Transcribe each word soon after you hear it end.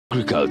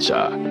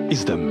Agriculture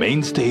is the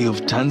mainstay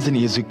of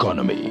Tanzania's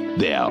economy.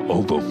 There are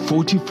over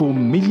 44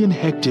 million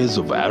hectares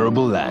of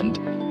arable land,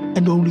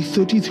 and only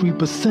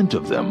 33%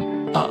 of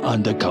them are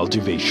under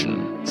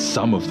cultivation.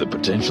 Some of the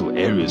potential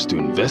areas to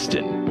invest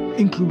in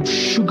include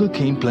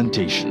sugarcane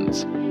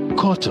plantations,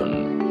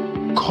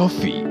 cotton,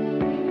 coffee,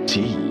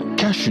 tea,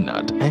 cashew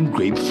nut and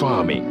grape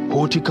farming,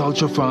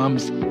 horticulture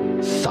farms,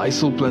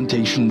 sisal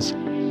plantations,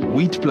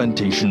 wheat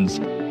plantations,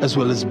 as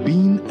well as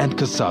bean and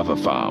cassava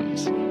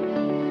farms.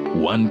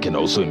 One can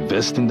also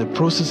invest in the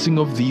processing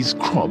of these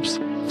crops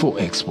for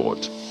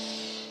export.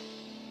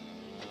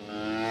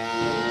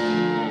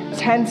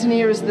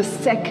 Tanzania is the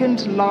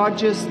second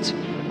largest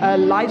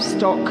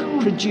livestock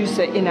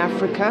producer in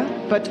Africa,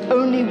 but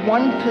only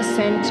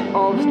 1%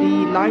 of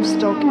the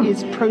livestock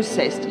is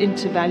processed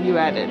into value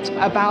added.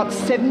 About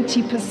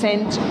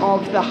 70%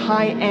 of the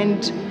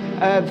high-end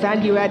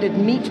value-added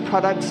meat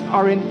products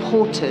are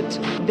imported.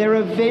 There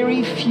are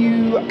very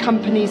few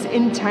companies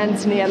in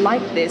Tanzania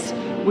like this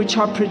which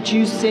are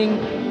producing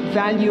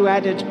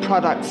value-added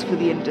products for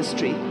the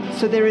industry.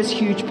 So there is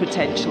huge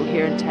potential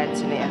here in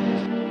Tanzania.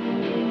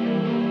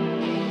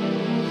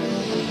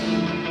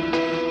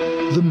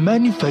 The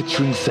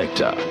manufacturing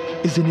sector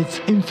is in its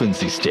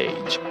infancy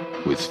stage,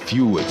 with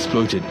few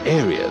exploited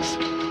areas,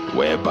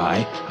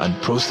 whereby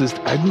unprocessed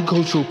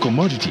agricultural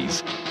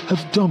commodities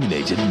have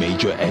dominated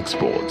major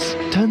exports.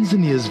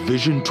 Tanzania's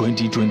Vision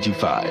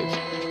 2025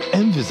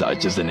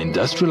 envisages an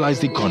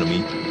industrialized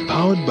economy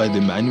powered by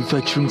the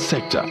manufacturing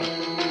sector,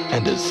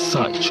 and as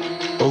such,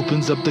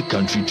 opens up the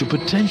country to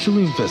potential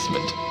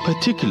investment,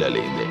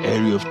 particularly in the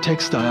area of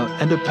textile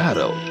and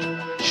apparel,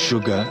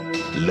 sugar,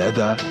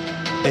 leather,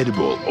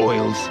 edible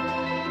oils,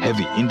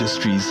 heavy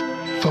industries,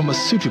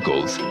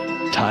 pharmaceuticals,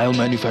 tile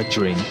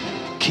manufacturing,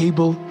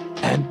 cable,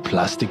 and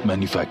plastic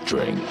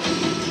manufacturing.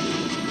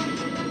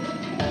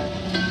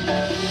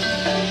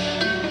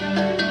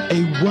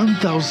 A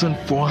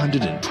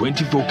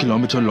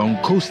 1,424-kilometer-long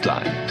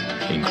coastline,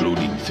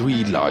 including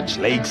 3 large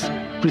lakes,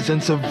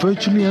 presents a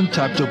virtually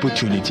untapped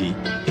opportunity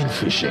in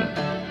fishing.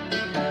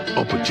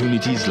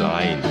 Opportunities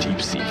lie in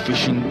deep-sea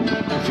fishing,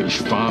 fish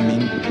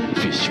farming,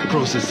 fish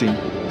processing,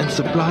 and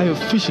supply of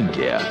fishing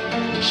gear,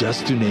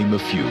 just to name a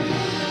few.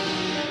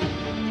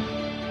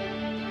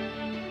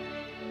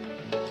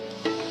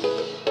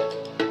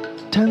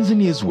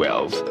 Tanzania's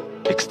wealth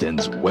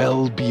extends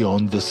well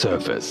beyond the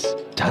surface.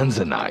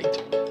 Tanzanite,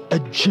 a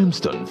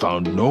gemstone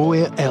found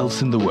nowhere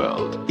else in the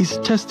world, is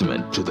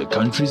testament to the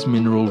country's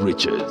mineral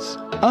riches.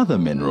 Other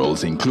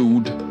minerals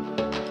include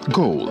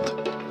gold,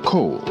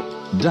 coal,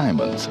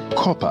 diamonds,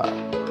 copper,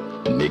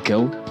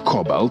 nickel,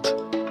 cobalt,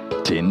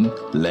 tin,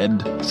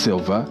 lead,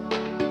 silver,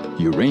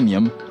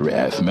 uranium,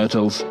 rare earth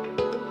metals,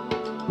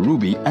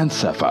 ruby and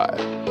sapphire.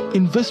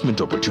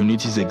 Investment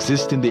opportunities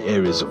exist in the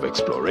areas of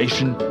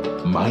exploration,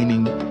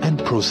 mining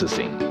and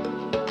processing.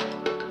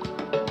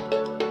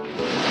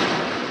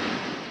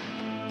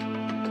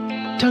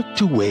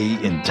 Tucked away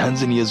in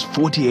Tanzania's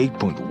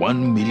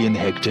 48.1 million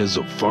hectares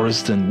of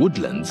forests and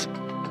woodlands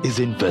is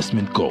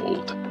investment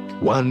gold.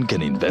 One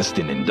can invest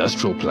in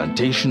industrial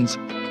plantations,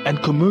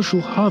 and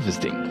commercial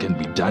harvesting can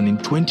be done in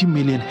 20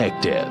 million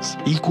hectares,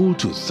 equal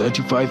to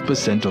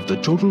 35% of the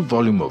total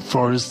volume of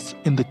forests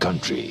in the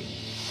country.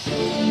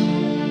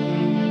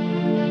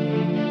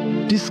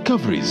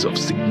 Discoveries of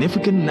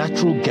significant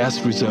natural gas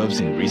reserves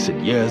in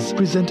recent years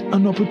present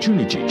an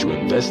opportunity to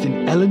invest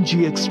in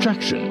LNG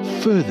extraction,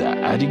 further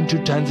adding to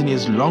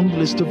Tanzania's long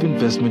list of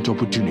investment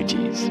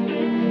opportunities.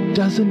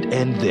 Doesn't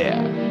end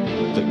there.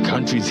 The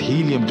country's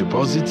helium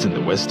deposits in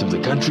the west of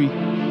the country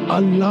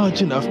are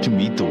large enough to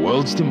meet the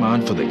world's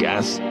demand for the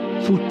gas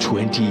for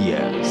 20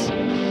 years.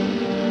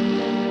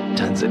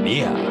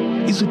 Tanzania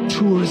is a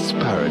tourist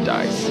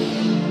paradise.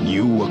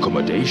 New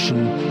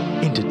accommodation,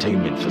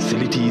 entertainment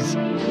facilities,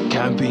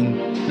 camping,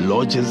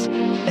 lodges,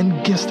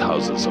 and guest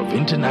houses of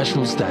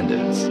international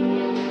standards.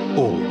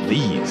 All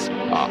these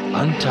are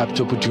untapped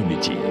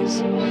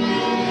opportunities.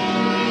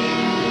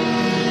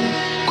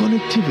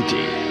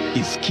 Connectivity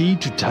is key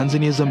to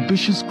Tanzania's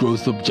ambitious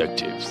growth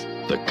objectives.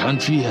 The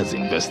country has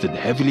invested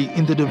heavily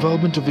in the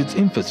development of its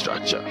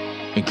infrastructure,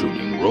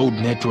 including road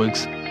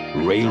networks,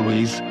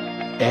 railways,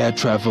 air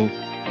travel,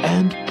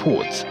 and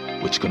ports,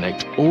 which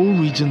connect all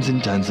regions in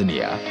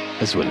Tanzania,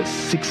 as well as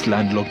 6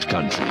 landlocked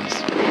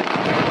countries.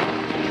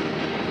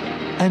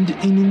 And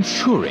in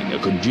ensuring a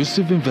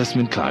conducive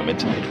investment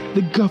climate,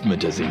 the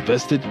government has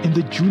invested in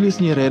the Julius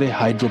Nyerere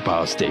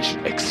hydropower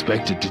station,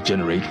 expected to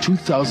generate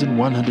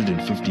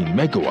 2,115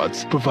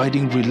 megawatts,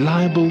 providing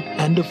reliable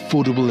and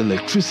affordable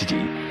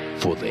electricity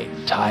for the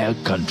entire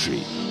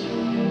country.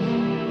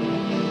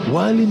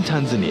 While in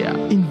Tanzania,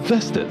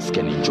 investors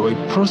can enjoy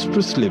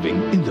prosperous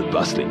living in the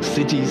bustling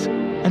cities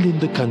and in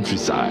the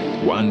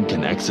countryside. One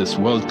can access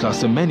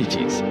world-class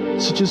amenities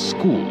such as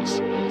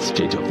schools,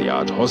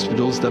 state-of-the-art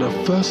hospitals that are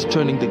fast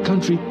turning the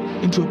country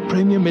into a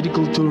premier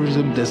medical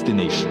tourism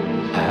destination,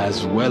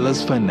 as well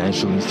as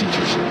financial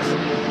institutions.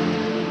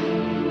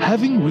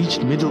 Having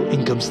reached middle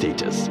income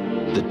status,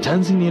 the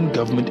Tanzanian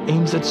government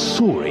aims at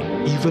soaring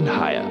even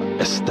higher,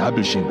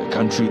 establishing the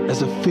country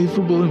as a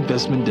favorable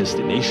investment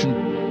destination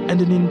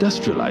and an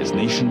industrialized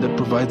nation that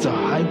provides a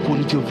high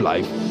quality of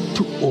life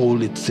to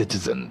all its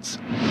citizens.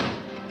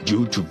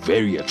 Due to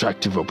very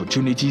attractive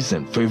opportunities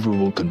and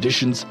favorable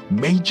conditions,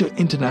 major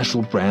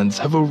international brands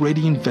have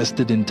already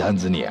invested in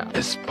Tanzania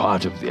as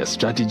part of their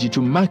strategy to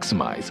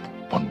maximize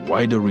on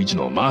wider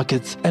regional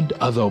markets and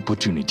other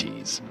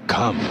opportunities.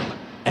 Come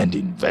and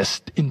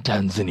invest in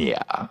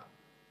Tanzania.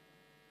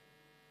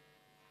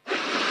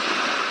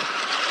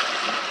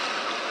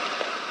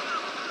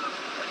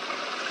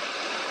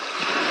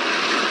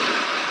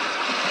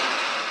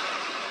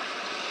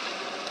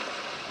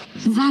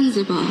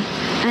 Zanzibar,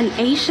 an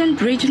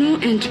ancient regional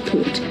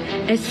entreport,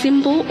 a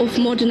symbol of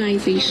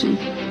modernization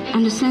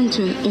and a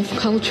center of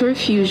cultural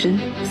fusion.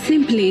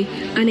 Simply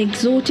an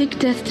exotic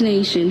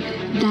destination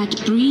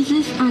that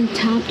breezes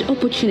untapped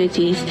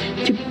opportunities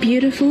to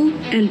beautiful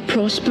and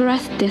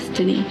prosperous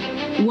destiny.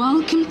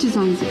 Welcome to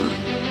Zanzibar,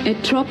 a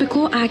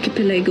tropical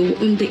archipelago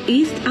on the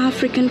East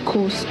African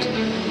coast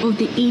of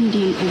the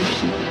Indian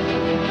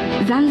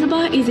Ocean.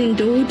 Zanzibar is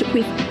endowed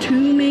with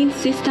two main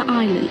sister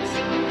islands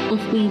of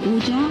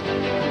Unguja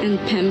and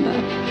Pemba,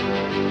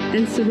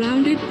 and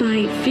surrounded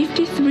by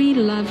 53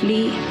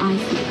 lovely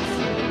islets.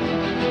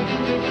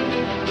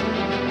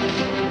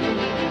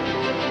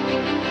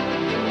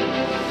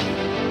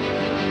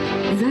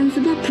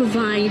 Zanzibar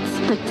provides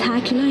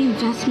spectacular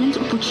investment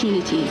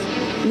opportunities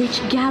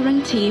which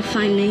guarantee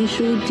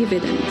financial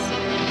dividends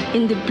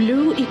in the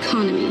blue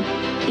economy,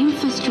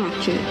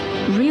 infrastructure,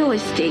 real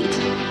estate,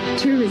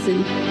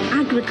 tourism,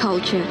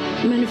 agriculture,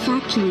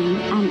 manufacturing,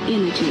 and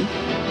energy.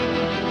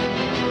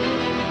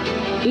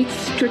 Its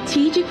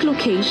strategic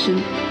location,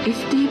 a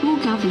stable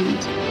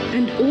government,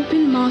 and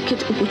open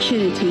market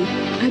opportunity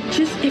are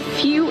just a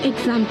few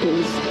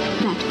examples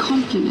that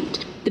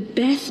complement the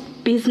best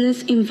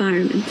business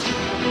environment.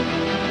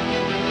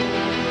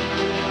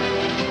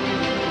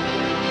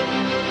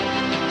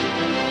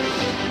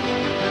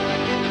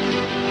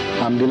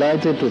 I'm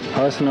delighted to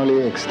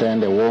personally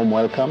extend a warm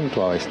welcome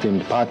to our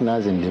esteemed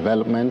partners in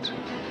development,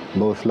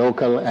 both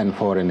local and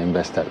foreign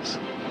investors.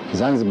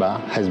 Zanzibar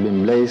has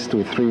been blessed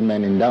with three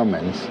main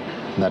endowments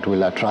that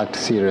will attract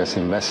serious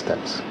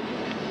investors.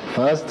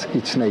 First,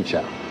 its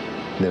nature,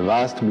 the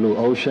vast blue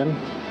ocean,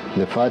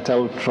 the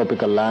fertile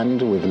tropical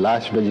land with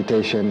lush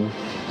vegetation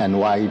and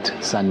white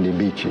sandy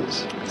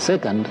beaches.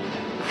 Second,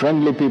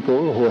 friendly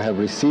people who have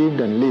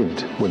received and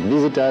lived with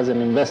visitors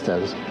and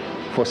investors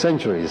for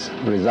centuries,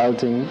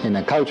 resulting in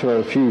a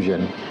cultural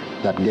fusion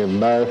that gave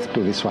birth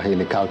to the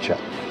Swahili culture.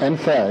 And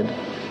third,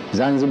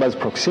 Zanzibar's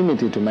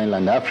proximity to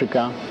mainland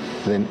Africa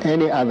than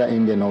any other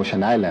Indian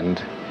Ocean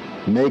island,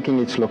 making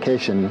its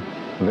location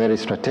very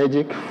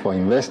strategic for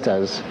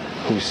investors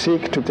who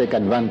seek to take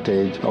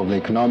advantage of the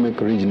economic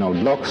regional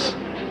blocks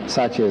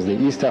such as the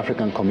East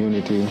African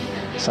Community,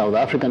 South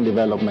African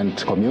Development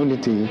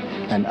Community,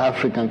 and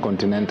African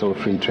Continental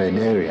Free Trade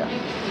Area.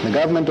 The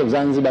government of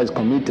Zanzibar is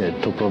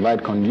committed to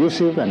provide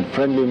conducive and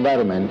friendly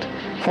environment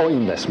for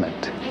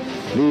investment.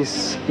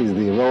 This is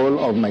the role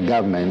of my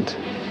government,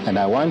 and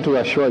I want to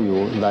assure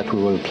you that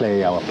we will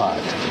play our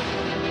part.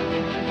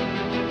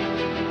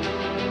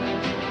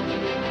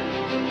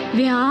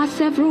 There are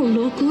several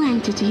local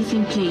entities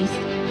in place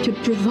to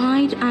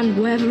provide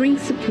unwavering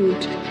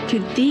support to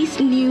this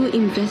new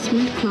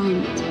investment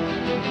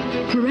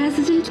climate.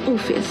 President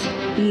Office,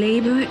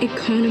 Labor,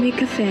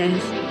 Economic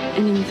Affairs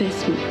and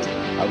Investment.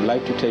 I would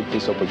like to take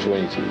this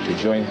opportunity to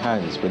join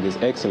hands with His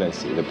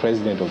Excellency, the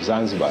President of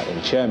Zanzibar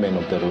and Chairman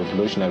of the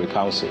Revolutionary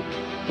Council,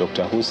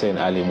 Dr. Hussein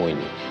Ali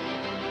Mwinyi,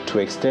 to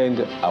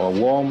extend our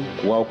warm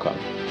welcome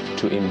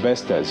to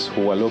investors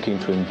who are looking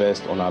to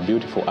invest on our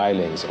beautiful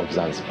islands of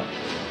Zanzibar.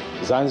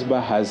 Zanzibar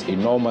has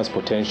enormous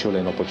potential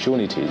and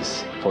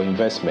opportunities for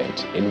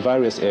investment in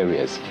various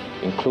areas,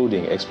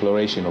 including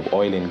exploration of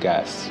oil and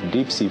gas,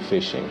 deep-sea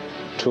fishing,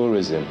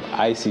 tourism,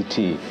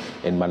 ICT,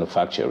 and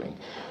manufacturing.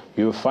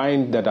 You will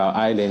find that our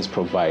islands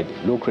provide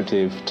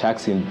lucrative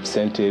tax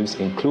incentives,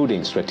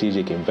 including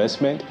strategic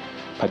investment,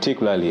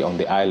 particularly on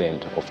the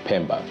island of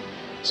Pemba.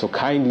 So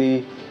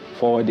kindly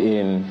forward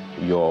in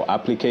your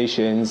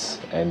applications,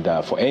 and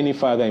for any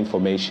further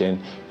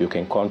information, you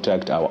can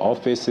contact our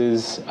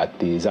offices at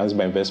the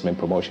Zanzibar Investment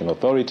Promotion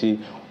Authority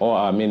or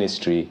our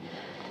ministry,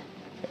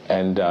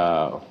 and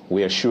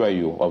we assure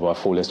you of our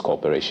fullest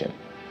cooperation.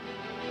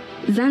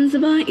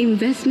 Zanzibar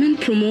Investment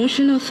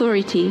Promotion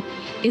Authority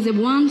is a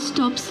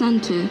one-stop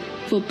center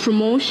for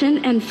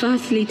promotion and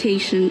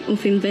facilitation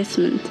of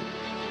investment,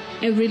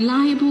 a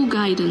reliable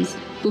guidance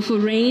for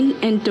foreign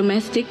and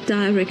domestic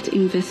direct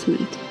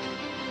investment.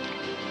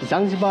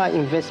 Zanzibar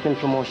Investment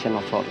Promotion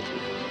Authority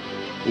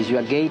is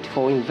your gate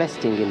for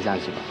investing in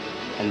Zanzibar,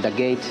 and the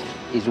gate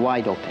is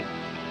wide open.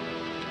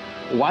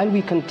 While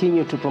we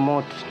continue to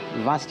promote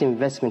vast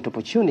investment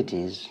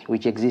opportunities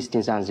which exist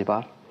in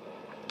Zanzibar,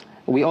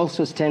 we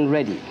also stand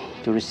ready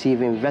to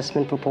receive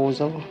investment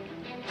proposals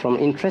from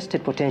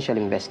interested potential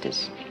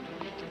investors.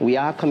 We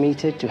are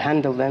committed to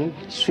handle them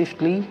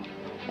swiftly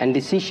and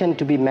decisions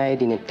to be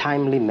made in a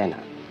timely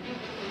manner.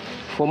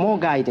 For more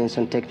guidance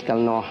on technical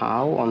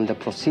know-how on the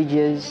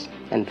procedures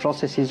and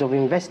processes of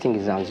investing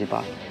in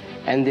Zanzibar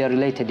and their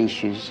related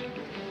issues,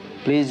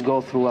 please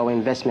go through our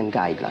investment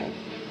guideline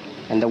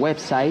and the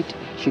website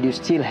should you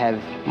still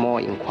have more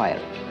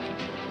inquiry.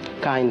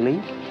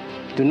 Kindly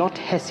do not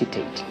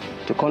hesitate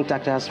to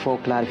contact us for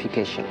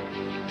clarification.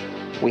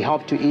 We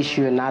hope to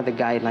issue another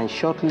guideline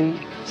shortly,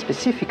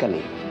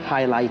 specifically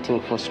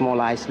highlighting for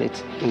small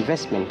isolates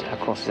investment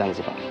across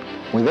Zanzibar.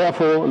 We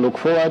therefore look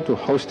forward to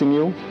hosting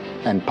you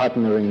and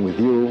partnering with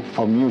you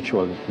for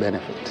mutual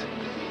benefit.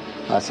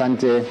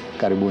 Asante,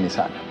 karibuni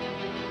sana.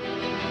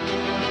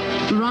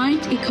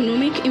 Right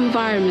economic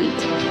environment,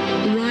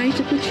 right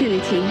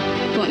opportunity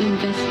for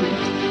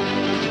investment.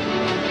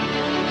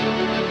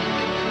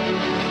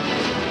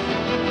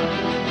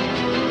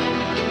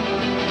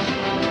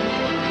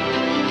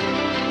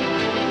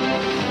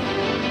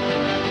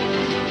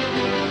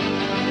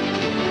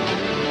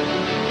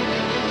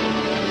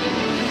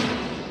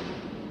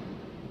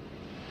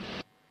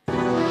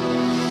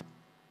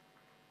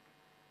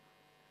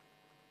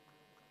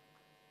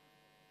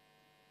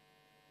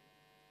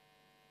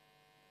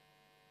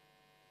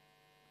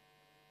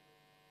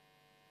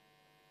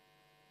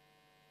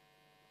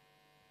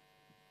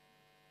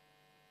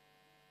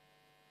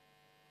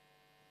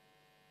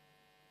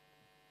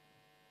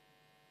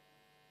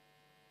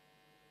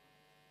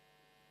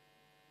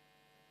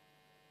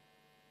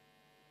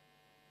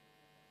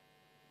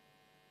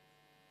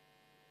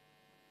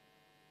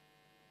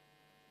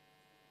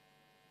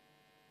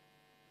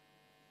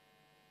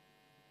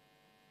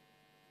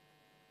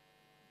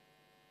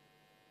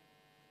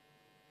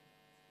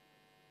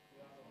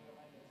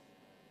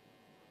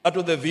 Out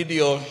of the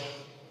video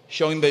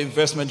showing the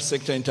investment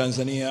sector in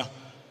Tanzania,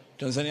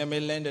 Tanzania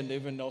mainland, and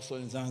even also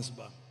in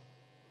Zanzibar.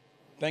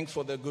 Thanks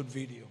for the good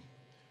video.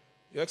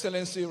 Your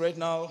Excellency, right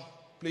now,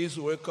 please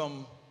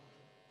welcome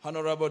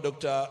Honorable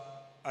Dr.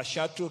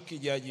 Ashatu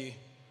Kijaji,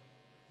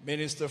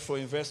 Minister for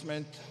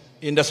Investment,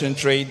 Industry and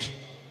Trade.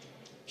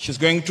 She's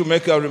going to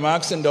make her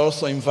remarks and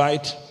also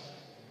invite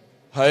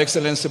Her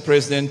Excellency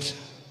President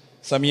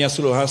Samia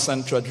Suluhu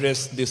Hassan to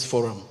address this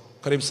forum.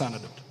 Karibu sana,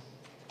 Dr.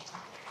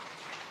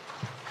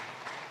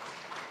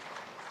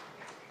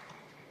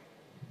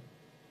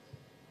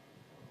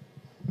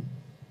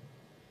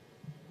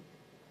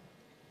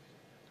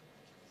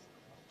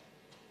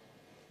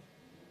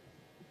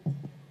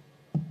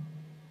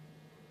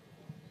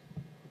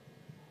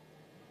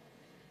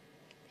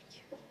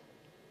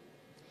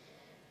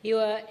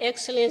 Your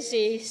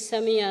Excellency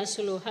Samia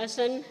Suluhu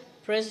Hassan,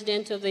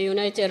 President of the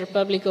United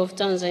Republic of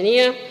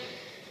Tanzania,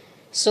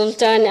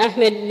 Sultan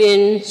Ahmed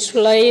bin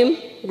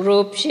Sulaim,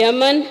 Group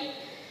Chairman,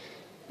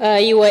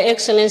 Your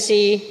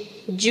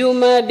Excellency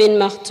Juma bin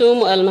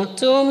Maktoum Al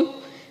Maktoum,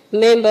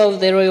 Member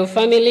of the Royal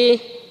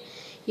Family,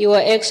 Your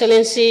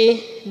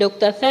Excellency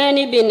Dr.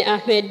 Thani bin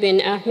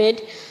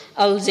Ahmed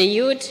Al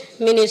Zayed,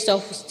 Minister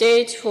of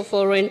State for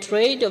Foreign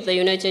Trade of the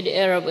United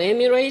Arab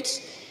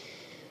Emirates,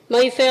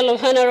 my fellow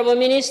honorable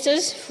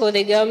ministers from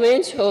the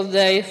government of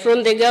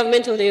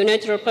the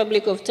United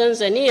Republic of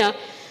Tanzania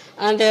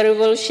and the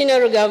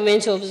Revolutionary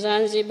Government of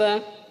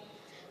Zanzibar,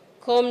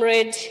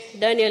 Comrade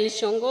Daniel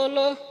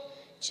Shongolo,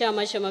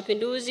 Chama cha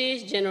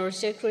Mapinduzi, General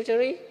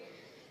Secretary,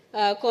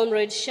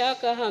 Comrade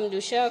Shaka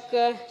Hamdu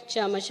Shaka,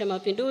 Chama cha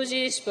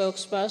Mapinduzi,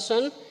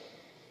 Spokesperson,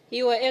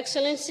 Your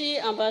Excellency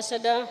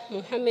Ambassador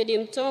Mohamed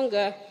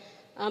Mtonga,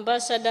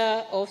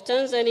 Ambassador of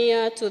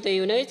Tanzania to the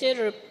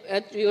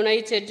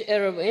United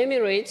Arab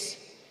Emirates,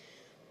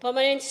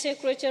 permanent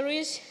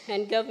secretaries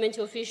and government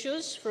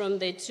officials from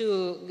the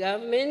two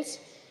governments,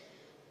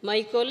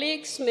 my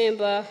colleagues,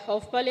 Member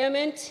of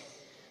Parliament,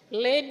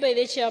 led by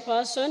the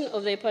Chairperson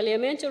of the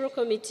Parliamentary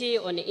Committee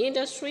on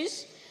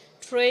Industries,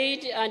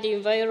 Trade and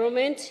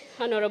Environment,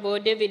 Honorable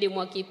David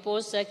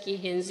Mwakiposa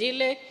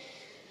Kihenzile,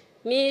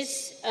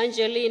 Ms.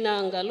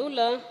 Angelina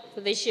Ngalula,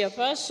 the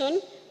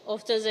Chairperson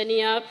of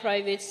Tanzania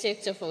Private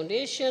Sector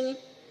Foundation,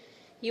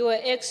 Your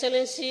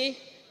Excellency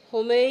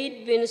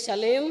Humaid bin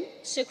Salem,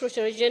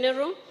 Secretary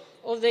General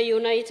of the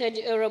United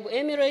Arab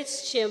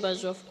Emirates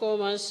Chambers of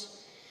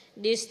Commerce,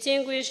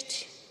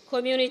 distinguished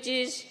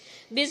communities,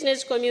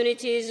 business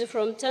communities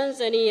from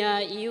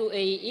Tanzania,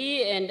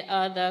 UAE, and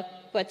other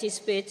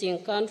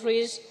participating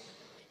countries,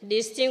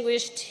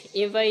 distinguished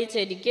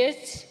invited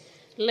guests,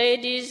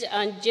 ladies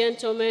and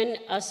gentlemen,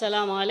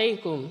 Assalamu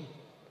alaikum.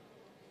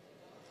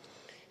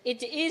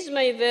 It is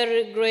my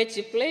very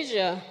great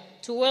pleasure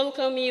to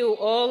welcome you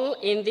all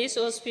in this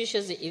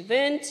auspicious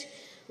event,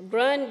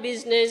 Grand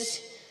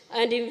Business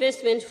and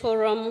Investment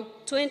Forum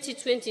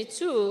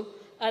 2022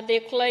 at the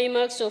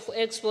climax of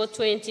Expo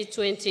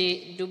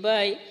 2020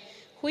 Dubai,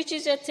 which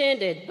is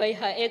attended by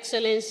Her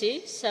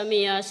Excellency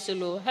Samia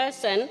Suluhu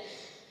Hassan,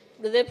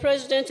 the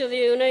President of the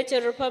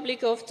United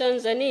Republic of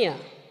Tanzania.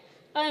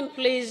 I am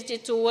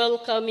pleased to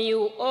welcome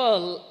you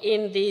all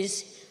in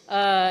this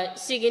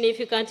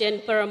significant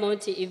and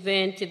paramount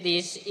event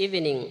this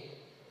evening.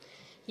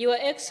 Your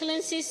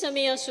Excellency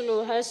Samia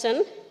Suluhu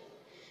Hassan,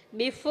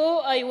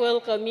 before I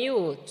welcome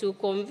you to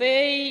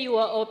convey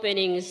your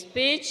opening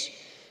speech,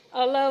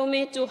 allow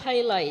me to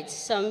highlight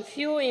some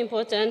few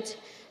important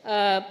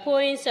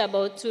points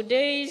about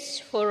today's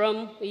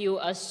forum you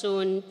are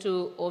soon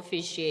to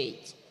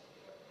officiate.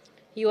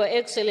 Your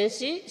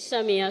Excellency,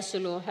 Samia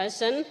Suluhu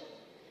Hassan,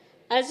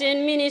 as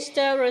a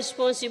minister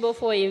responsible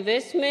for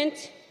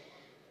investment,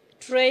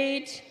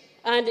 trade,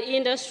 and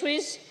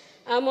industries,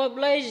 I'm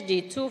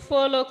obliged to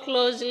follow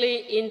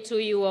closely into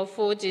your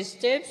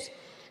footsteps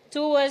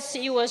towards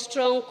your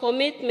strong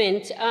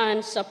commitment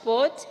and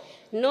support,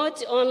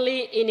 not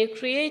only in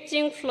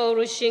creating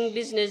flourishing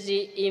business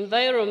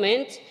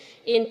environment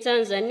in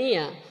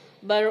Tanzania,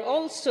 but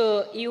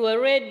also your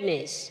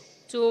readiness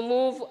to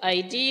move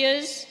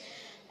ideas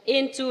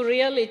into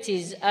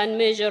realities and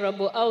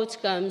measurable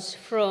outcomes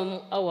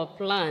from our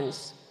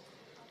plans.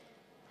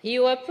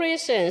 Your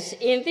presence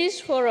in this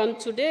forum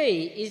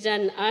today is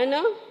an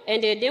honor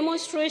and a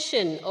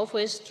demonstration of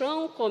a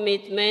strong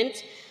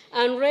commitment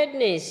and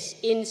readiness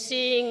in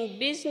seeing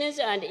business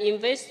and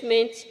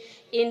investment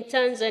in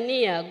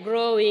Tanzania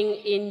growing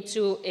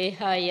into a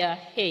higher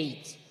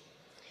height.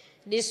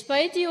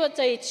 Despite your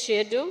tight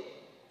schedule,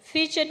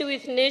 featured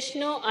with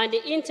national and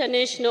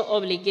international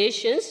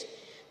obligations,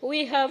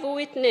 we have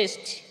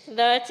witnessed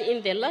that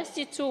in the last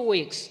 2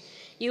 weeks,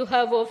 you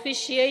have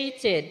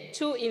officiated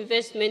 2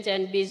 investment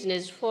and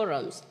business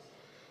forums.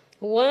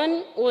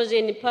 One was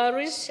in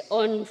Paris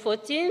on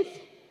 14th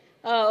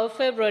of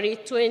February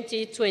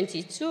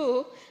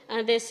 2022,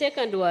 and the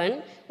second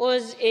one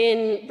was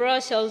in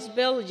Brussels,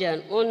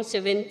 Belgium on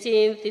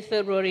 17th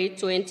February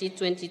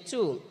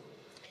 2022.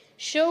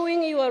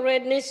 Showing your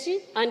readiness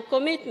and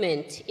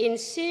commitment in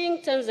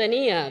seeing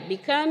Tanzania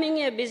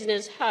becoming a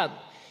business hub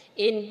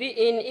in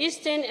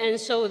Eastern and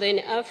Southern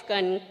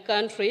African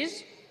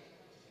countries,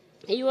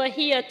 you are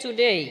here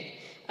today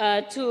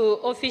to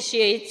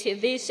officiate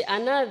this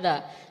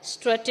another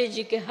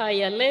strategic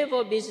higher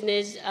level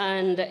business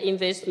and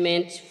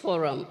investment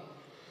forum.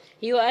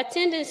 Your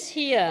attendance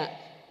here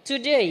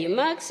today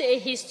marks a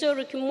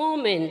historic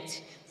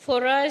moment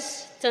for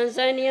us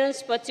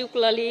Tanzanians,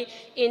 particularly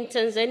in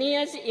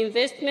Tanzania's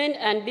investment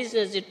and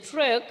business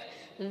track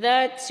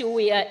that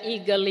we are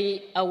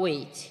eagerly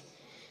await.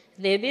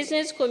 The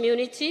business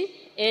community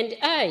and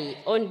I,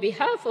 on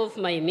behalf of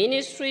my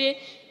ministry,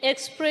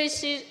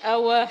 expresses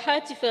our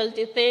heartfelt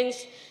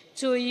thanks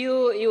to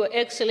you, Your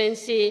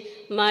Excellency,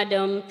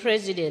 Madam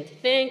President.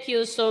 Thank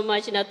you so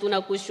much na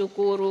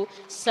tunakushukuru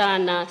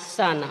sana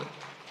sana.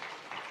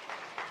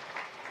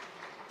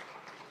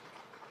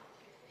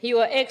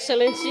 Your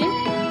Excellency,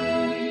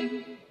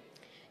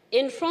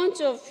 in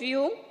front of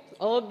you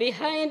or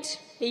behind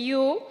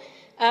you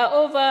are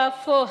over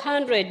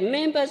 400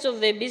 members of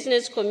the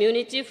business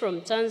community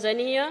from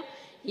Tanzania,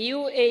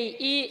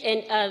 UAE,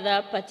 and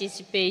other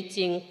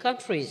participating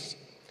countries.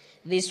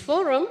 This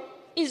forum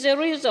is a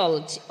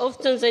result of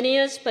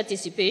Tanzania's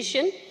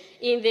participation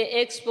in the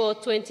Expo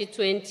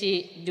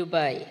 2020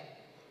 Dubai.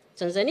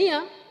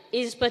 Tanzania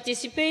is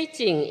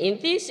participating in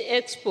this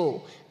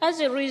Expo as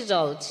a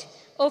result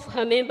of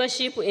her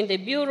membership in the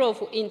Bureau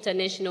of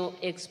International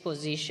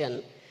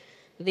Exposition.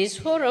 This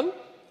forum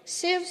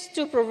serves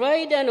to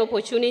provide an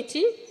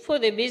opportunity for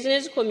the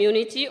business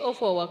community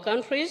of our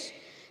countries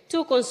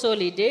to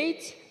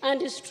consolidate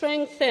and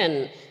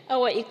strengthen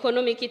our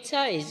economic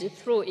ties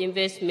through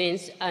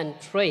investments and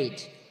trade.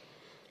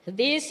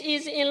 This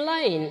is in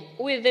line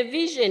with the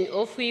vision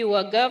of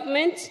your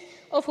government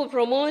of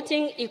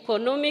promoting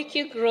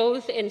economic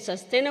growth and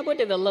sustainable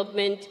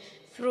development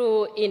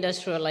through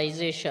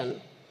industrialization.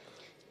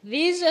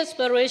 These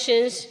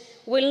aspirations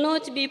will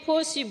not be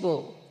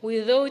possible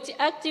without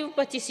active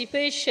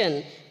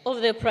participation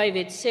of the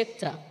private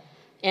sector,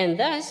 and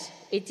thus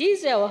it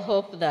is our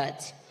hope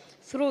that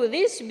through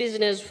this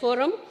business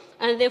forum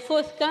and the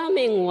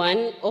forthcoming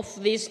one of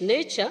this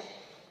nature,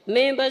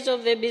 members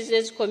of the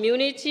business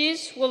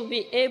communities will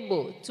be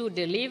able to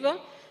deliver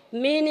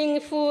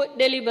meaningful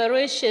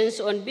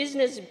deliberations on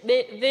business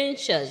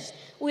ventures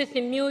with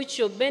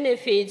mutual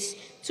benefits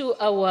to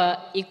our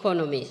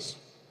economies.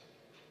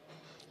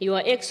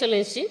 Your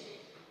Excellency,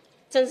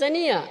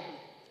 Tanzania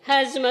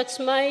has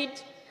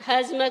maximized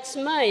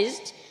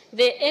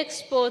the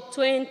Expo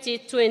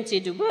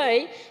 2020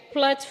 Dubai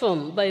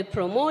platform by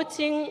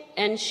promoting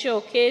and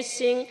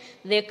showcasing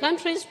the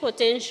country's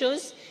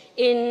potentials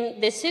in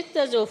the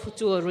sectors of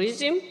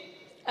tourism,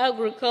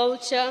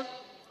 agriculture,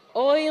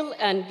 oil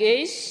and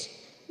gas,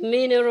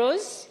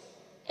 minerals,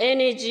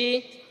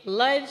 energy,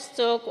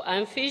 livestock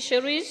and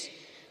fisheries,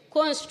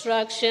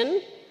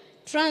 construction,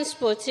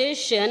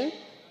 transportation,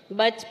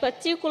 but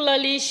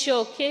particularly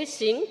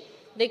showcasing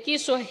the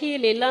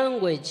Kiswahili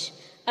language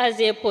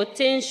as a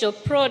potential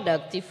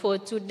product for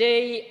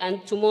today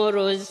and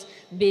tomorrow's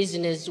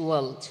business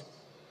world.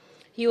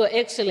 Your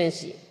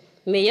Excellency,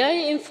 may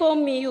I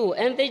inform you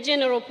and the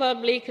general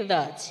public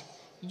that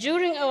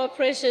during our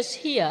presence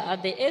here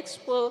at the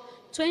Expo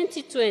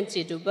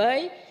 2020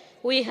 Dubai,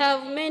 we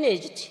have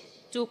managed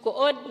to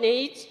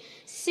coordinate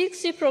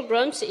 60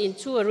 programs in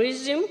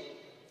tourism,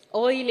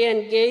 oil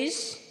and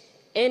gas,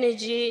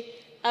 energy,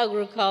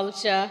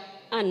 agriculture,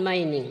 and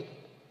mining.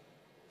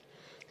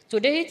 To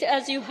date,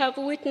 as you have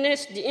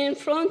witnessed in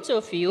front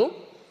of you,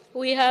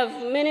 we have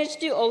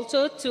managed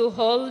also to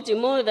hold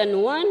more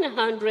than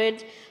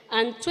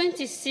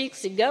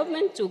 126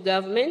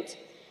 government-to-government,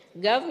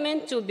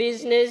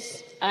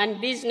 government-to-business,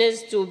 and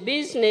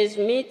business-to-business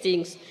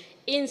meetings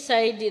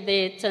inside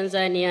the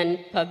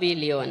Tanzanian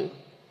pavilion.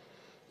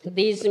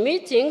 These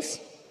meetings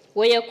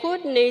were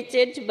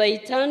coordinated by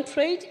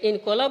TanTrade in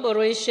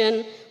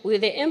collaboration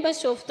with the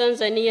Embassy of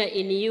Tanzania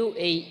in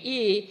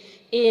UAE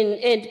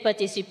and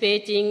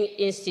participating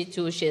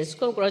institutions.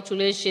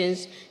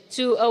 Congratulations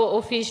to our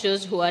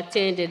officials who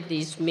attended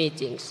these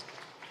meetings.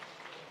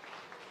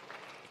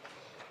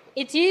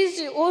 It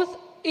is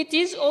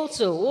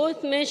also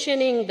worth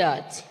mentioning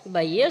that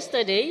by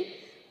yesterday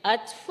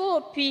at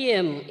 4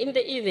 p.m. in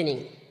the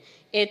evening,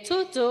 a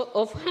total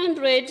of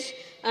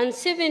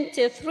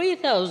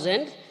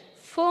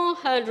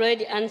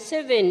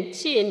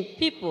 173,417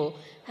 people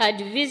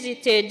had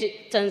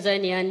visited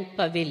Tanzanian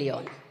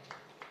pavilion.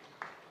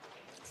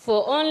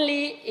 For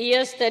only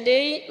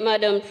yesterday,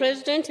 Madam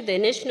President, the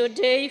National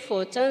Day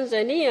for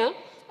Tanzania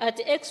at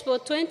Expo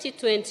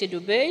 2020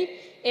 Dubai,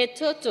 a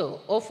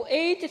total of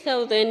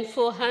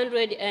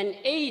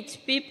 8,408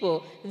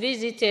 people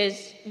visited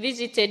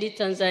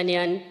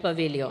Tanzanian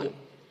pavilion.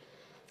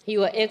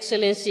 Your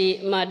Excellency,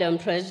 Madam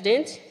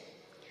President,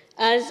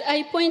 as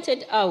I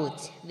pointed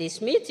out, this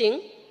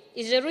meeting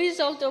is a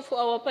result of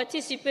our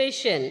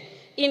participation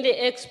in the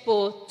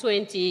Expo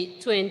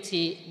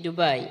 2020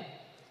 Dubai.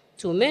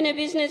 To many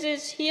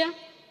businesses here,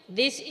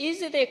 this is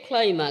the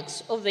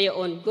climax of their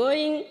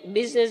ongoing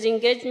business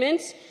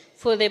engagements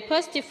for the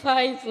past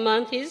 5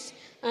 months,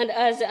 and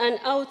as an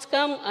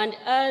outcome, and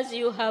as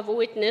you have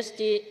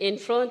witnessed in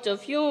front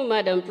of you,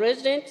 Madam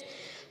President,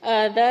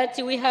 that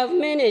we have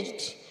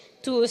managed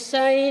to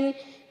sign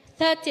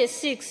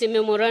 36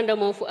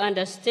 memorandum of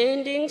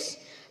understandings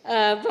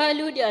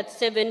valued at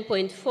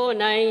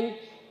 7.49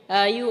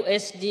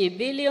 USD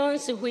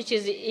billions, which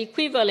is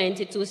equivalent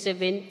to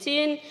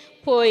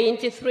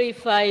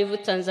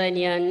 17.35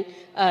 Tanzanian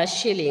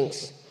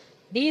shillings.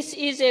 This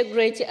is a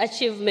great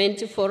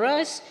achievement for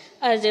us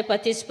as a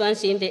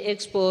participants in the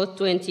Expo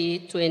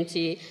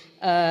 2020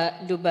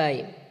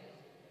 Dubai.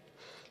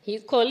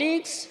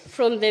 Colleagues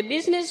from the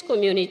business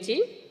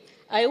community,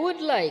 I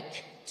would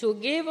like to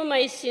give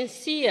my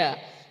sincere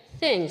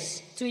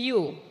thanks to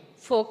you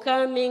for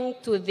coming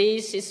to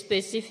this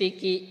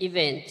specific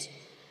event.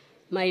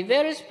 My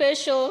very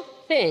special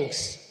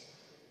thanks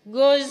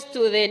goes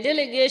to the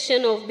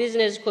delegation of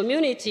business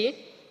community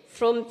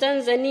from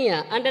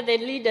Tanzania under the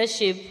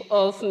leadership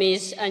of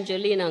Ms.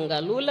 Angelina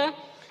Ngalula,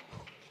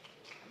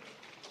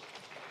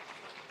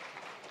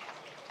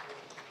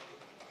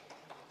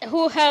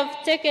 who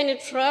have taken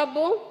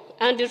trouble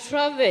and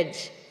traveled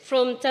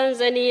from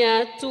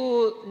Tanzania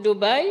to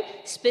Dubai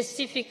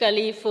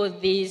specifically for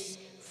this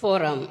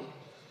forum.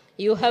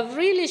 You have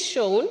really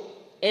shown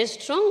a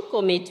strong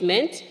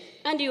commitment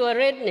and your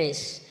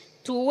readiness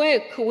to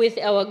work with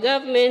our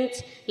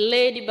government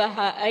led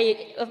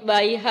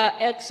by Her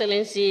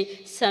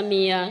Excellency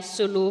Samia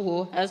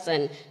Suluhu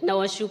Hassan.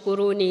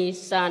 Nawashukuruni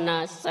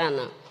sana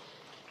sana.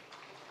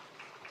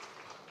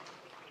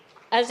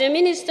 As a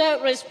minister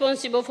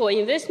responsible for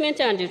investment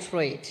and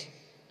trade,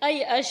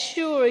 I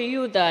assure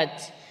you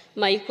that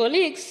my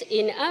colleagues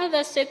in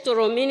other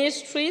sectoral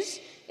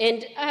ministries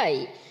and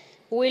I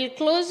will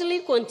closely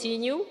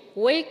continue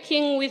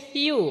working with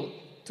you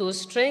to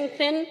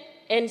strengthen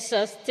and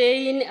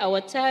sustain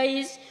our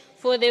ties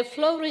for the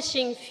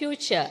flourishing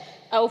future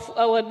of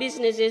our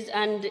businesses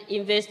and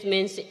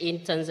investments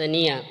in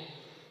Tanzania.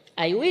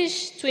 I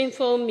wish to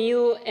inform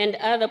you and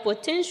other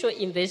potential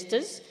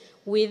investors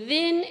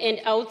within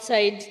and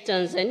outside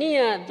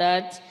Tanzania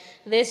that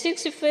the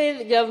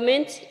 65th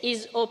government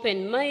is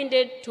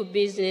open-minded to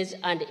business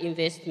and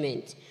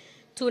investment.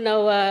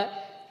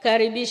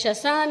 Tunawakaribisha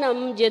sana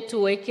mje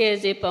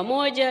tuwekeze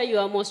pamoja. You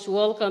are most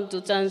welcome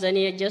to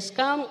Tanzania. Just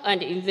come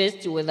and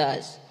invest with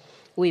us.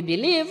 We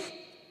believe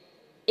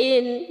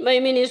in my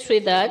ministry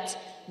that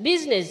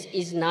business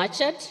is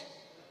nurtured.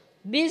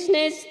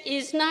 Business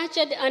is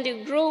nurtured and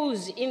it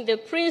grows in the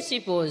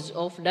principles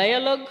of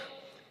dialogue,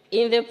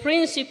 in the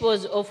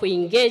principles of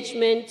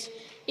engagement,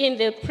 in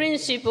the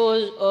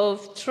principles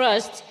of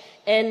trust,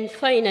 and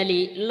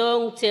finally,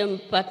 long-term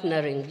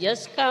partnering.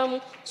 Just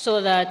come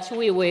so that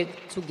we work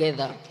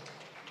together.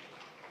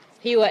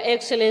 Your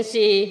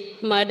Excellency,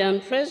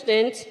 Madam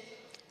President,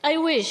 I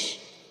wish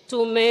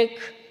to make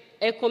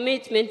a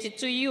commitment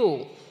to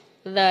you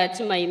that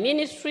my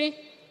ministry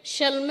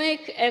shall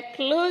make a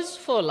close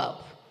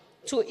follow-up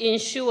to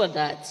ensure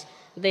that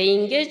the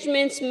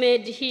engagements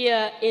made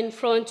here in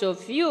front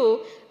of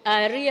you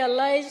are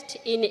realized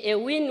in a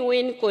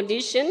win-win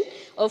condition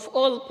of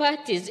all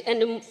parties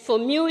and for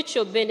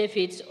mutual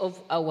benefits of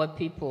our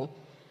people.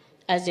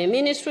 As a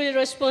ministry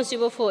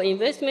responsible for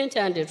investment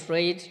and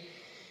trade,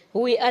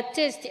 we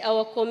attest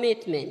our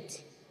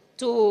commitment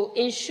to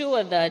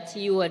ensure that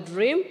your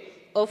dream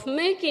of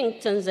making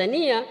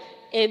Tanzania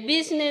a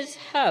business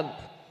hub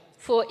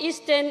for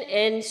Eastern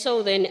and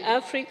Southern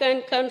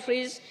African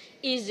countries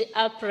is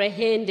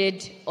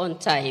apprehended on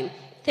time.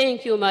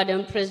 Thank you,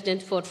 Madam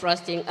President, for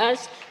trusting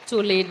us to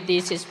lead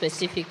this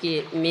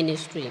specific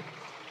ministry.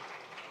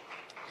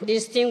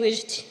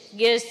 Distinguished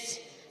guests,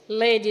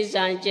 ladies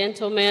and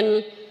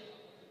gentlemen,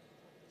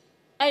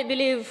 I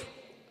believe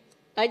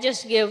I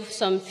just gave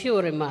some few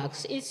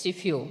remarks. It's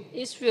few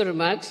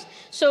remarks.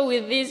 So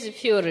with these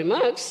few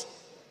remarks,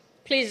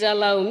 please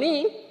allow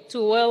me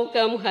to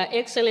welcome Her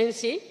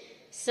Excellency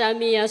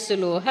Samia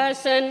Suluhu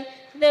Hassan,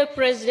 the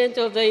President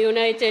of the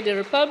United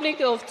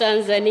Republic of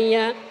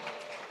Tanzania,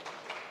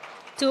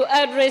 to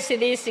address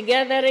this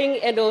gathering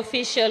and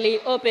officially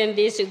open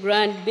this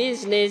grand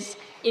business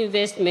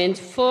investment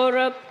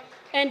forum.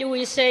 And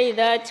we say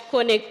that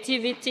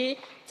connectivity,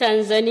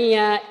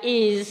 Tanzania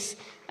is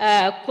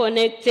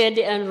connected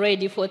and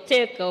ready for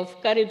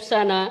takeoff. Karibu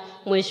sana,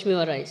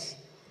 Mhe.Rais.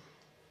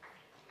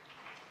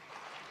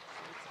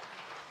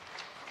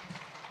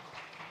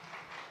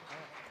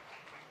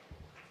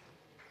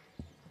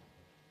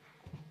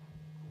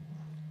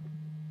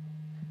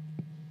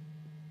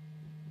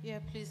 Yeah,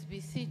 please be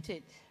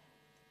seated.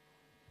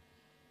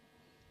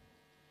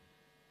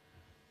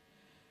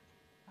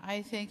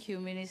 I thank you,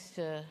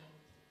 Minister,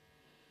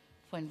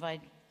 for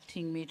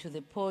inviting me to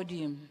the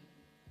podium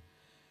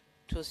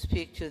to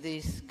speak to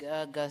this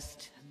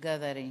august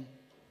gathering.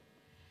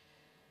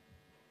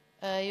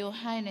 Your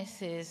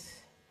Highnesses,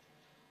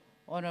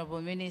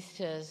 Honorable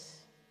Ministers,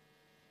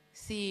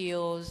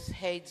 CEOs,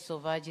 heads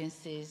of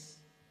agencies,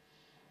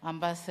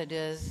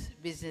 ambassadors,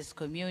 business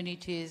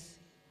communities,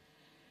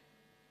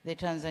 the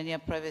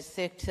Tanzania private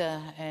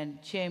sector, and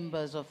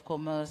chambers of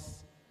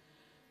commerce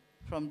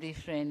from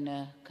different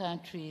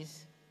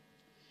countries,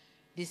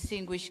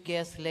 distinguished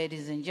guests,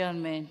 ladies and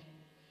gentlemen,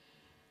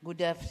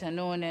 good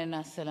afternoon and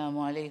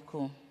assalamu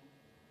alaikum.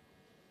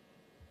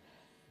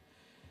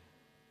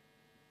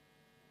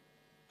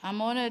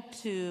 I'm honored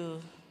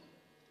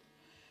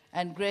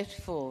and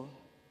grateful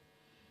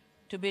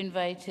to be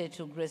invited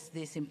to grace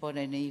this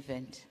important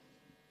event.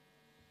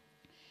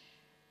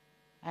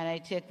 And I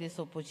take this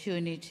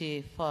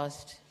opportunity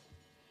first,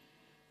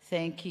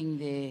 thanking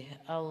the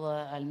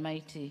Allah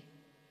Almighty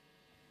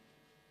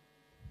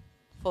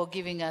for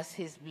giving us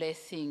His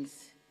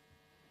blessings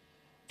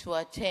to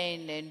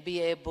attain and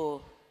be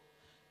able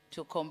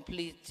to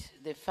complete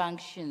the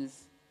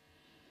functions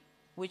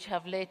which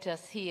have led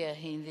us here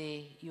in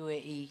the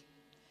UAE.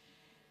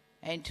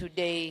 And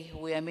today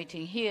we are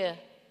meeting here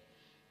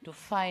to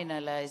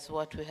finalize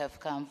what we have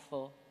come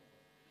for.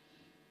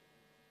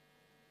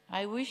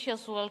 I wish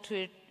as well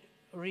to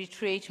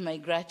reiterate my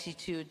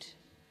gratitude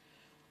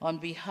on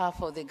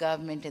behalf of the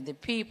government and the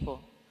people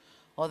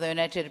of the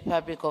United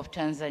Republic of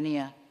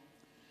Tanzania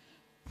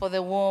for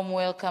the warm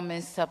welcome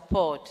and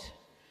support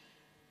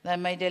that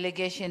my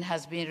delegation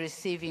has been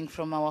receiving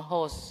from our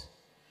hosts,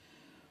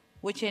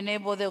 which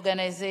enable the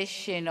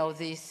organization of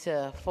this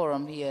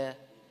forum here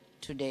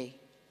today.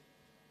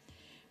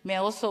 May I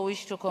also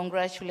wish to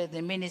congratulate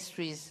the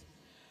ministries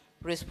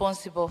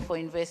responsible for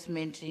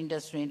investment,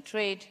 industry, and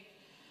trade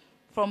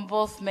from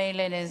both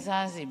mainland and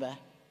Zanzibar,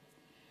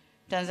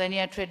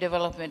 Tanzania Trade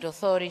Development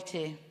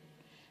Authority,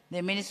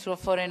 the Ministry of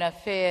Foreign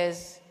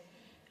Affairs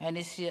and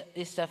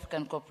East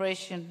African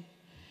Cooperation,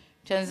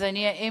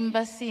 Tanzania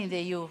Embassy in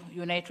the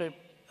United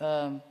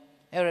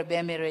Arab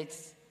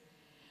Emirates,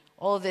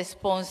 all the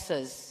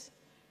sponsors,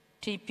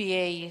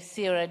 TPA,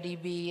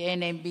 CRDB,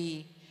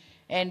 NMB,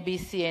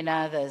 NBC, and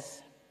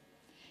others,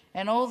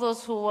 and all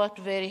those who worked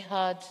very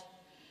hard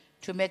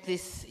to make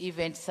this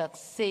event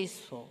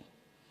successful.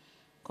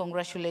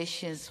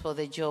 Congratulations for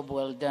the job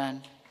well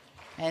done,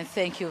 and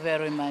thank you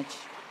very much.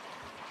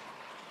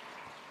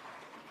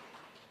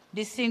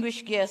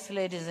 Distinguished guests,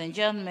 ladies and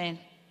gentlemen,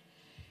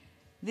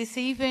 this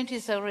event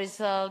is a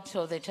result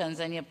of the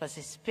Tanzania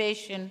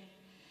participation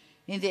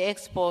in the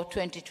Expo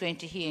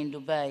 2020 here in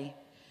Dubai,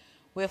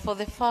 where for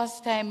the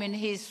first time in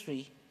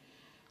history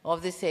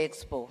of this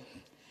Expo,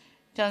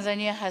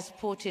 Tanzania has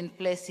put in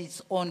place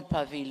its own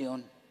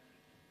pavilion.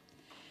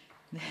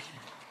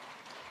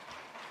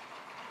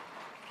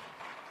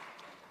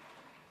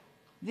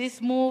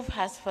 This move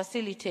has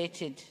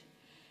facilitated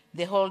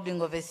the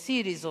holding of a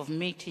series of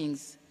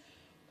meetings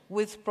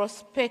with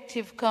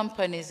prospective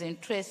companies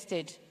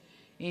interested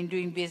in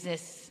doing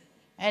business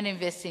and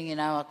investing in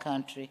our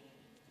country.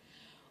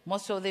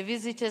 Most of the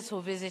visitors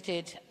who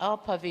visited our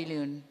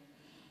pavilion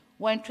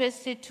were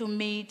interested to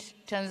meet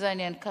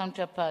Tanzanian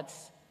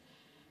counterparts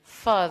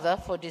further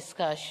for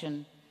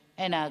discussion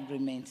and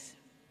agreements.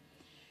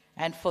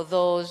 And for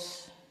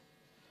those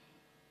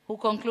who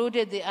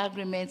concluded the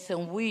agreements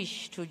and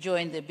wish to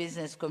join the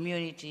business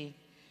community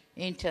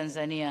in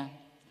Tanzania,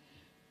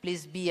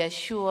 please be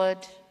assured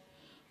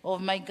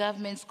of my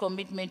government's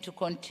commitment to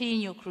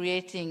continue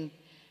creating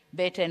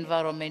better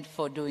environment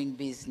for doing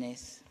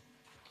business.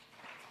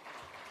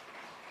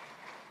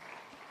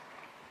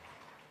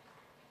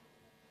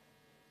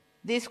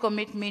 This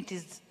commitment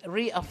is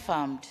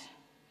reaffirmed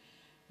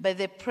by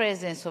the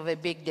presence of a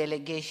big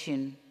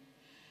delegation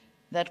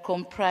that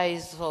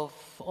comprises of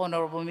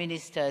honorable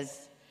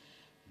ministers,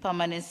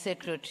 permanent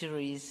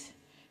secretaries,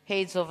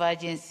 heads of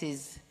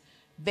agencies,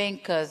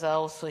 bankers are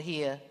also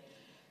here,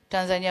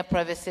 Tanzania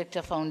Private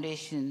Sector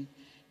Foundation,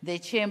 the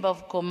Chamber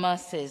of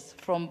Commerces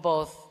from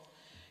both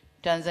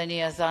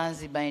Tanzania,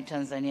 Zanzibar, and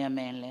Tanzania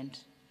mainland.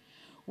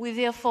 We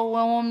therefore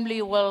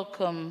warmly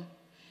welcome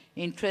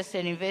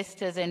interested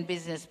investors and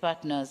business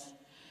partners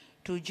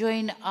to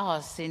join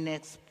us in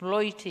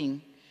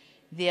exploiting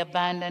the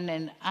abundant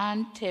and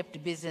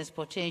untapped business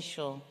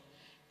potential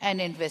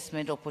and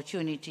investment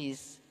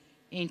opportunities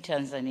in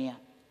Tanzania.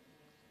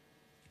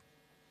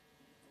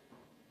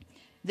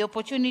 The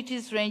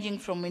opportunities ranging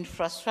from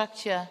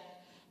infrastructure,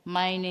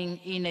 mining,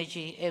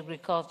 energy,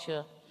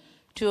 agriculture,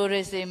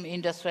 tourism,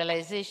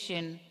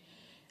 industrialization,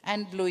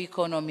 and blue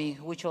economy,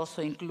 which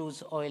also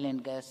includes oil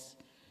and gas.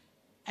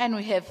 And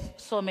we have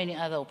so many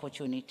other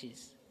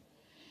opportunities.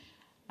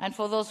 And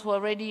for those who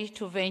are ready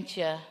to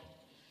venture,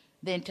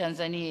 then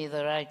Tanzania is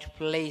the right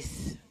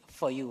place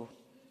for you.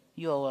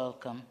 You are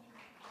welcome.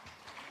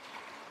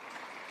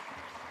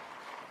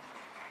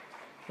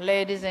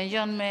 Ladies and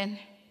gentlemen,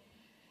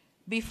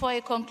 before I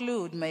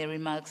conclude my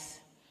remarks,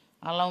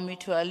 allow me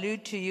to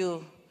allude to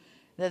you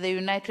that the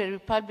United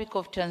Republic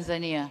of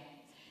Tanzania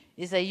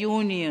is a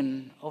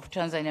union of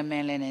Tanzania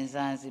mainland and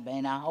Zanzibar,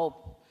 and I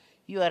hope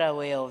you are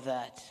aware of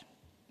that.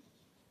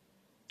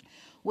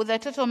 With a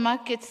total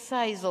market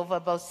size of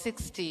about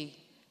 60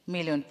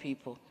 million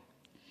people,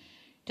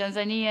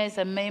 Tanzania is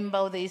a member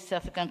of the East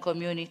African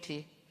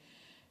community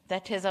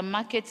that has a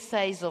market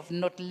size of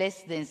not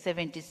less than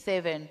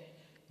 77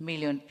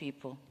 million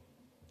people.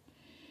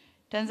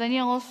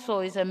 Tanzania also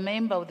is a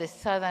member of the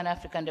Southern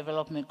African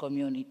Development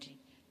Community,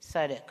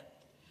 SADC,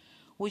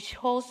 which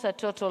hosts a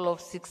total of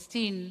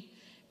 16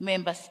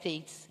 member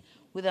states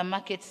with a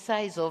market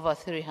size of over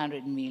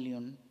 300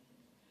 million.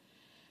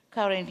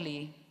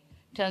 Currently,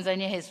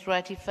 Tanzania has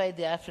ratified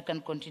the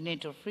African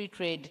Continental Free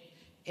Trade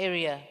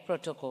Area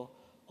Protocol,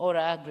 or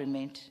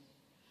agreement,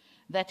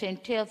 that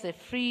entails a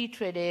free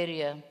trade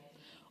area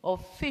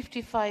of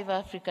 55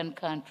 African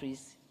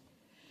countries.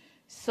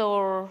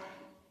 So,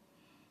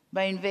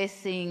 by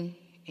investing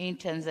in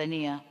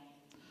Tanzania,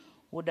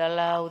 would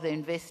allow the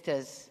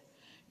investors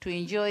to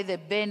enjoy the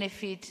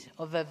benefit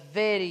of a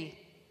very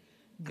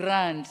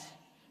grand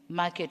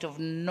market of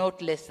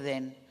not less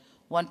than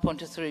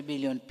 1.3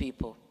 billion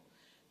people.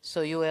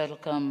 So you're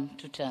welcome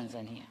to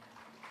Tanzania.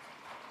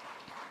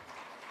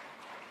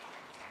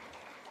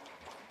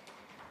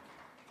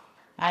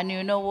 And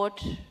you know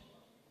what?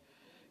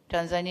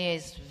 Tanzania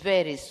is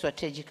very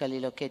strategically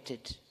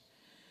located.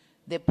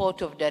 The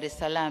port of Dar es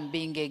Salaam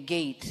being a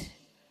gate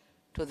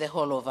to the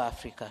whole of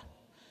Africa.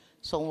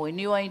 So when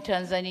you are in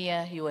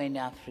Tanzania, you are in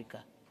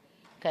Africa.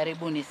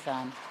 Karibuni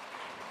sana.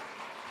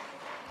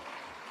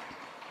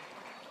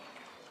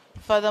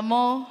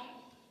 Furthermore,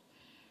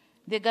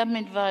 the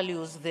government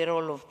values the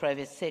role of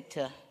private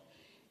sector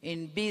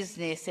in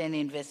business and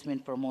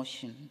investment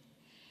promotion,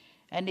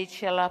 and it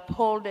shall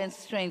uphold and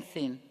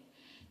strengthen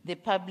the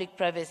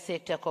public-private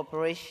sector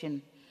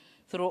cooperation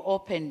through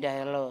open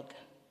dialogue.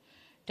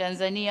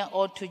 Tanzania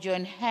ought to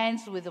join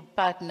hands with the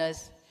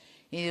partners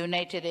in the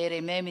United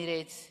Arab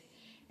Emirates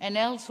and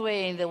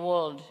elsewhere in the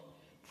world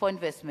for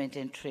investment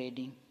and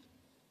trading.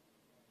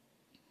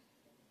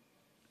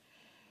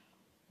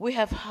 We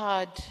have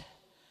heard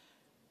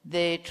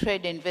the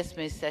trade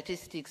investment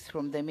statistics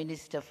from the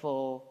Minister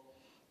for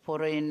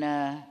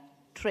Foreign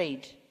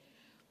Trade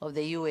of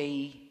the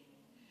UAE.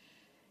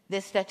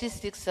 The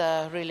statistics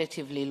are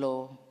relatively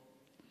low.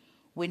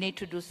 We need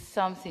to do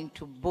something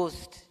to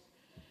boost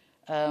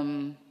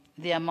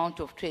the amount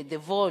of trade, the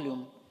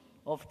volume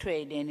of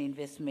trade and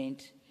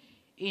investment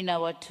in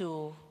our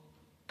two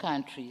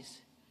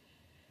countries.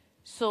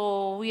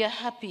 So we are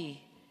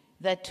happy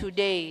that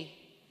today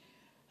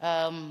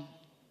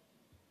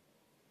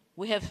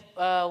we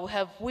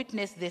have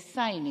witnessed the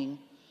signing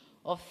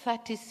of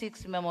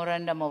 36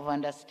 memorandum of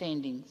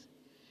understandings,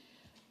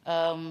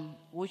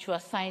 which were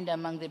signed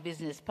among the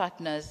business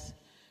partners,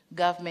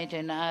 government,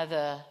 and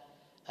other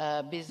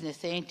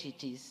business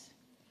entities.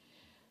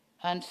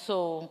 And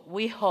so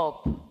we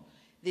hope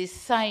this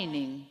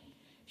signing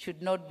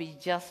should not be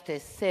just a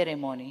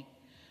ceremony,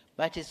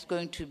 but it's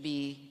going to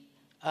be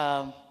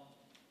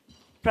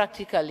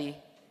practically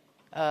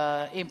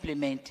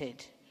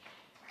implemented.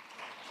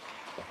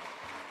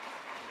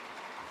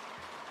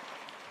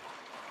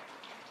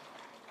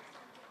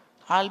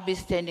 I'll be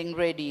standing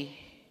ready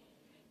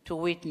to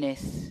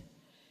witness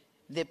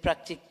the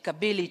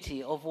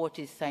practicability of what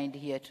is signed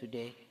here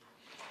today.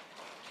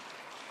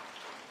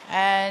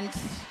 And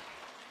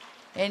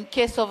in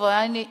case of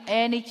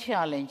any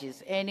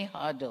challenges, any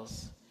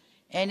hurdles,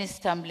 any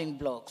stumbling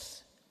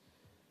blocks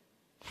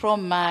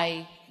from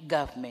my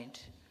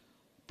government,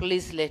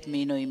 please let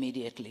me know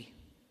immediately.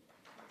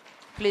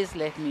 Please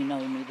let me know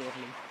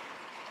immediately.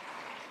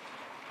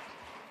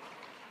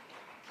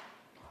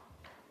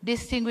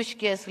 Distinguished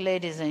guests,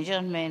 ladies and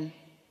gentlemen,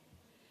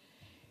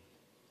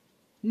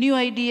 new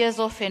ideas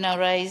often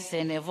arise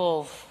and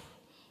evolve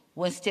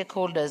when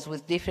stakeholders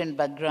with different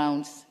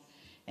backgrounds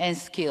and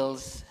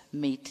skills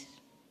meet.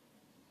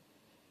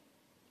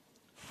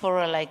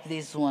 Fora like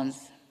these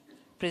ones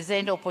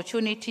present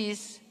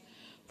opportunities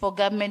for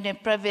government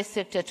and private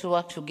sector to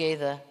work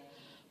together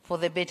for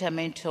the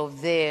betterment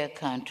of their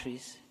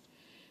countries.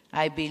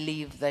 I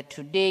believe that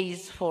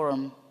today's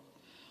forum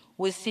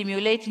will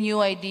stimulate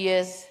new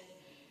ideas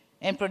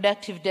and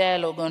productive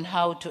dialogue on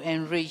how to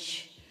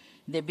enrich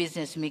the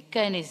business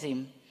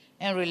mechanism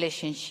and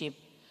relationship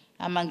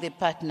among the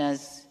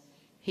partners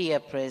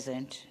here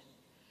present.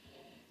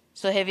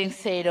 So having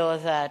said all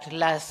that,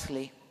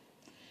 lastly,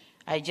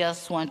 I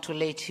just want to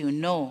let you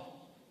know,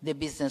 the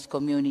business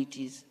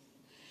communities,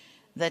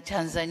 that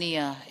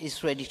Tanzania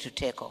is ready to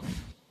take off.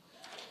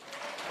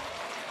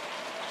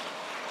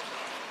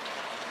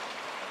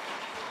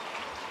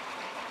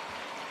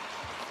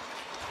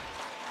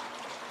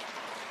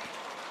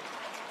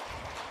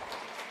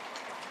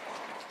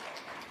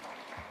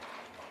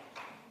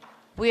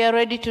 We are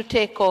ready to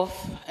take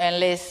off,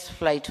 and let's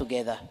fly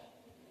together.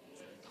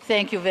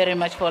 Thank you very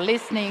much for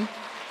listening.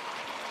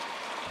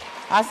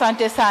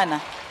 Asante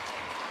sana.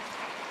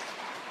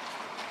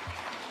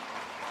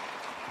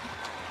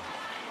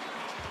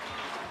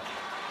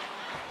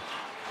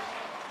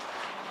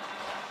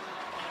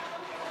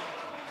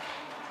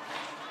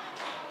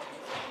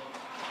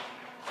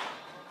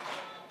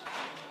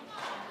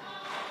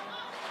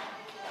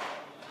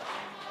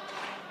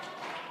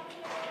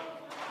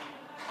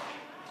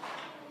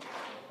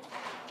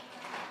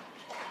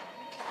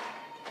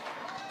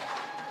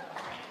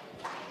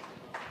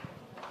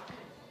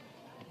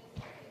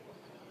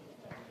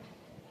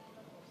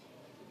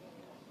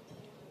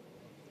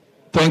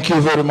 Thank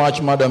you very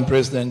much, Madam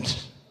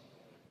President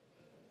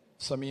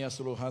Samia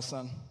Suluhu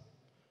Hassan.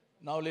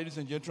 Now, ladies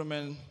and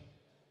gentlemen,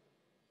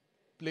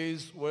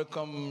 please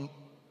welcome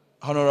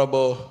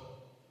Honorable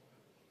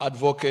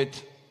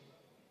Advocate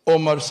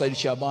Omar Said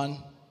Shaban,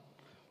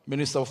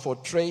 Minister for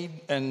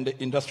Trade and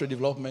Industrial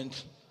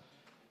Development,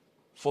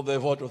 for the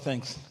vote of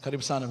thanks.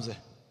 Karibu sana mzee.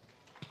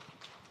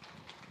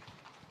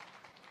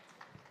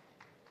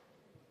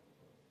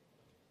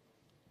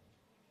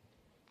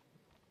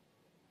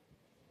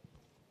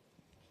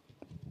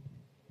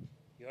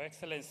 Your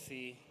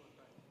Excellency,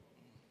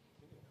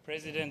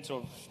 President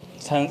of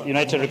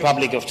United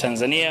Republic of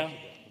Tanzania,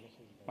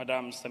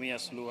 Madam Samia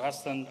Suluhu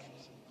Hassan,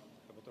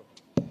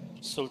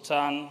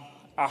 Sultan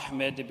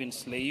Ahmed bin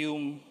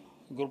Sulayum,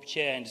 Group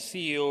Chair and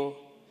CEO,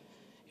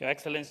 Your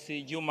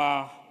Excellency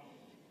Juma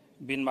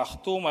bin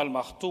Maktoum Al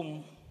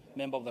Maktoum,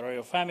 Member of the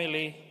Royal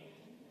Family,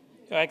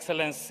 Your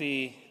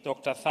Excellency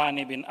Dr.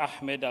 Thani bin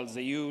Ahmed Al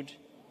Zayed,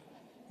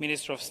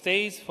 Minister of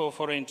State for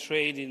Foreign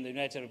Trade in the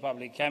United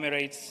Republic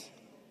Emirates,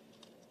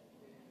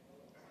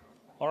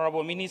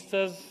 Honorable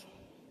Ministers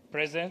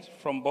present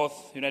from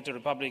both United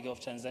Republic of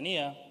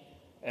Tanzania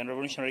and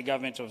Revolutionary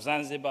Government of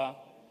Zanzibar,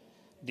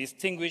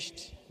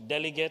 distinguished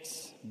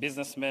delegates,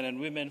 businessmen and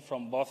women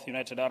from both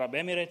United Arab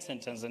Emirates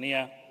and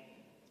Tanzania,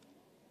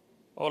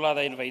 all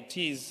other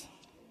invitees,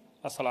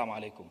 Assalamu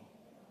alaikum.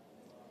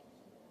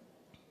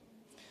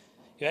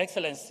 Your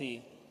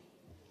Excellency,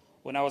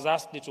 when I was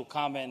asked to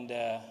come and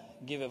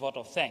give a vote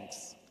of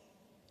thanks,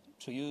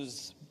 to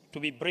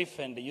be brief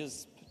and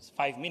use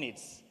 5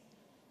 minutes,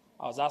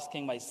 I was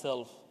asking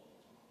myself,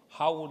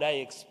 how would I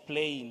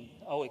explain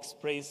or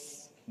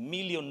express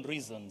million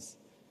reasons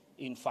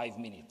in 5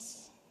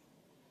 minutes?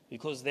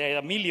 Because there are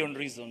a million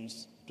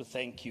reasons to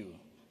thank you.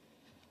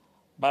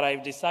 But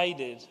I've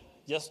decided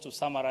just to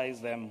summarize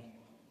them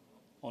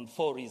on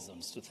 4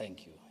 reasons to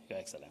thank you, Your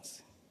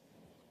Excellency.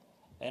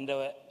 And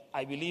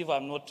I believe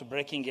I'm not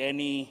breaking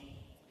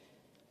any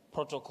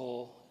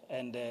protocol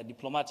and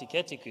diplomatic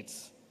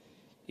etiquettes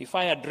if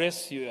I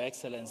address you, Your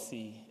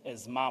Excellency,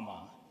 as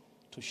Mama,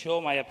 to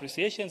show my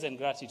appreciations and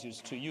gratitude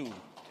to you.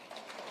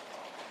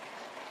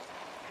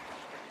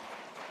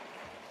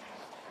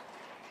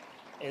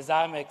 As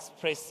I'm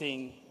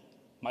expressing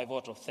my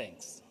vote of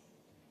thanks.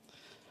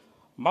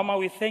 Mama,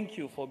 we thank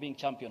you for being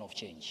champion of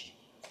change.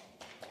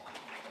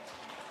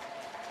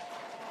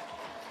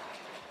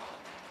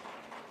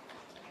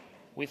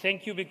 We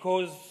thank you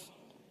because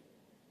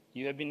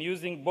you have been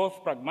using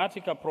both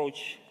pragmatic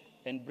approach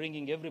and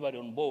bringing everybody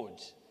on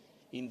board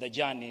in the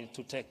journey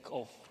to take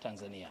off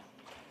Tanzania.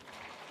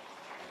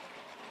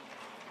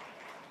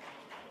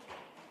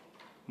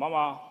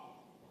 Mama,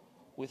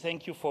 we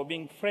thank you for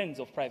being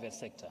friends of private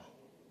sector.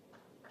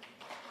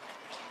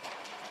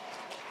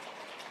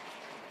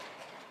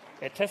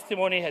 A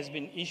testimony has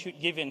been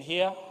given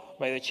here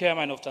by the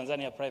chairman of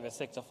Tanzania Private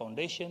Sector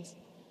Foundations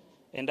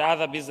and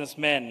other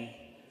businessmen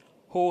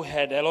who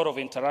had a lot of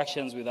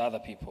interactions with other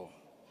people.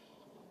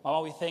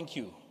 Mama, we thank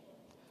you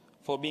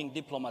for being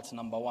diplomat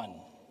number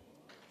 1.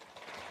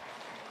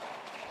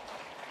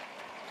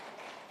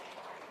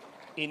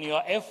 In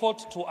your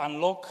effort to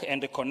unlock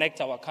and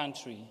connect our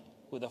country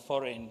with the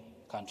foreign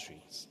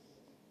countries.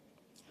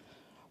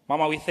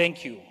 Mama, we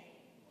thank you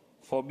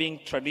for being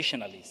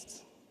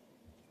traditionalists.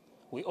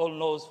 We all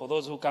know, for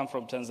those who come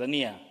from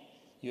Tanzania,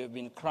 you have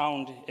been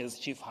crowned as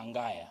Chief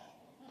Hangaya.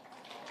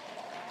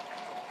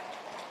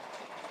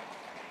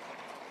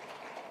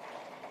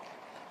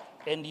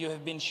 And you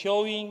have been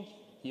showing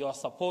your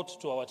support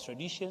to our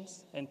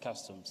traditions and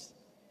customs.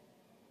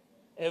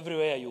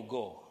 everywhere you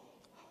go.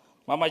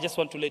 Mama, I just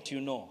want to let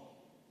you know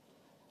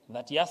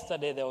that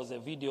yesterday there was a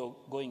video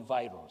going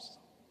viral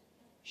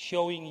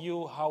showing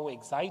you how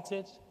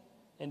excited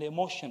and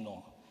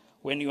emotional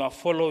when you are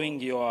following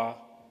your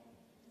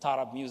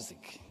Tarab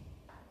music.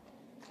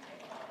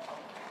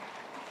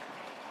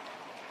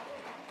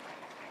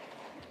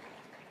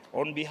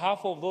 On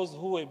behalf of those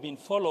who have been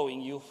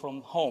following you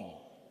from home,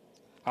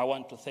 I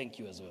want to thank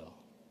you as well.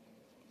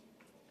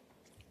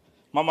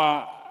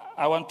 Mama,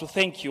 I want to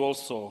thank you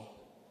also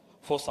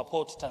for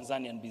support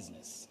Tanzanian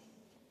business.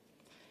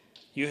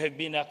 You have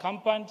been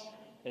accompanied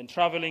and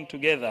traveling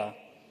together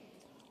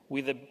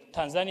with the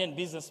Tanzanian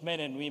businessmen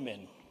and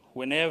women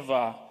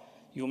whenever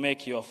you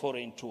make your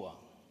foreign tour.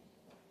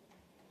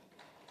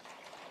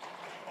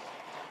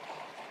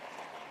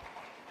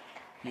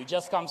 You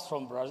just come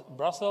from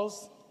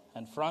Brussels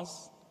and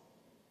France.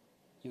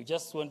 You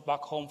just went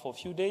back home for a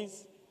few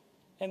days,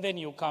 and then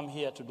you come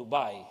here to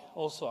Dubai,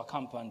 also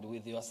accompanied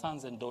with your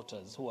sons and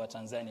daughters who are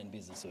Tanzanian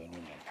businessmen and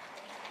women.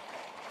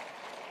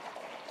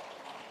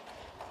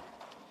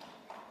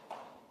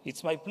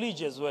 It's my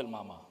pledge as well,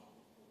 Mama,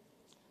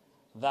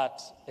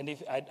 that, and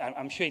if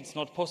I'm sure it's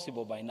not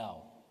possible by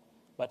now,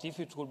 but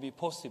if it would be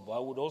possible, I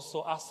would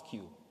also ask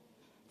you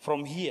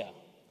from here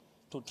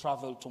to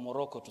travel to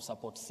Morocco to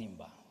support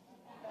Simba.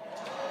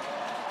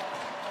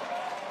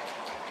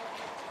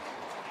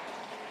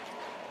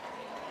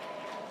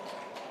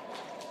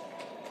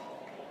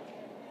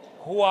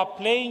 Who are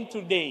playing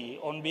today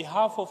on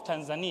behalf of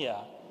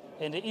Tanzania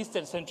and the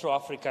Eastern Central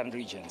African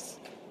regions.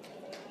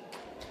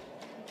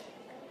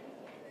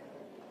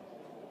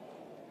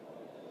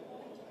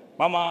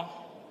 Mama,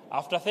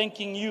 after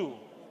thanking you,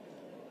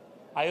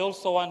 I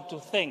also want to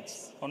thank,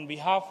 on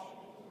behalf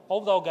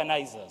of the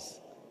organizers,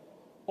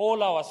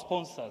 all our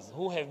sponsors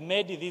who have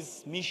made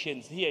these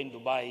missions here in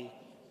Dubai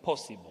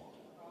possible.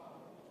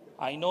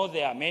 I know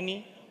there are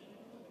many,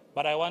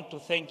 but I want to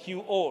thank you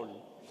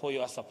all for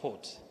your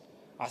support.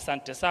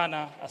 Asante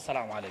sana,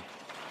 assalamu alaikum.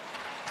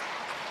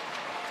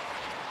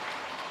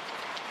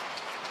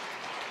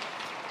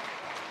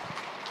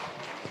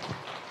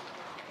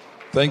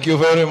 Thank you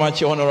very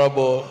much,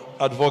 Honorable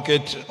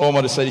Advocate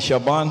Omar Said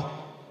Shaban,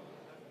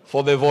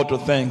 for the vote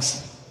of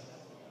thanks.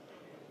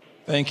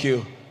 Thank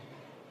you.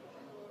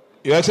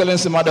 Your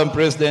Excellency, Madam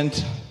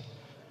President,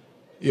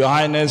 Your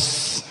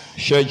Highness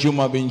Sheikh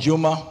Juma bin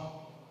Juma,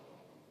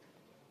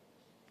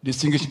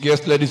 distinguished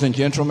guests, ladies and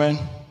gentlemen,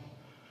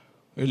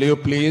 will you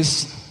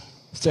please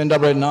stand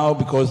up right now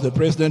because the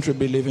President will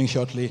be leaving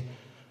shortly.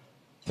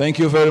 Thank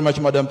you very much,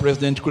 Madam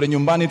President. Kule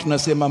nyumbani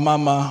tunasema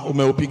mama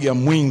umeupiga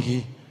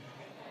mwingi,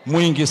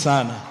 mwingi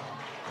sana.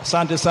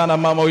 Asante sana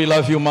mama, we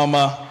love you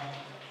mama.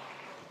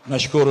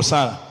 Nashukuru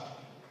sana.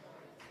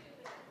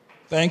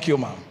 Thank you,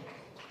 ma'am.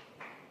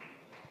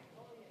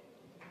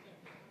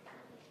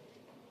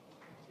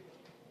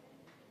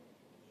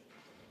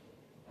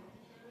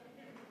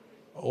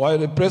 While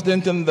the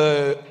President and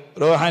the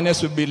Royal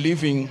Highness will be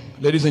leaving,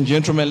 ladies and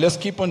gentlemen, let's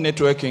keep on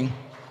networking.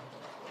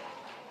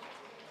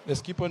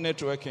 Let's keep on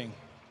networking.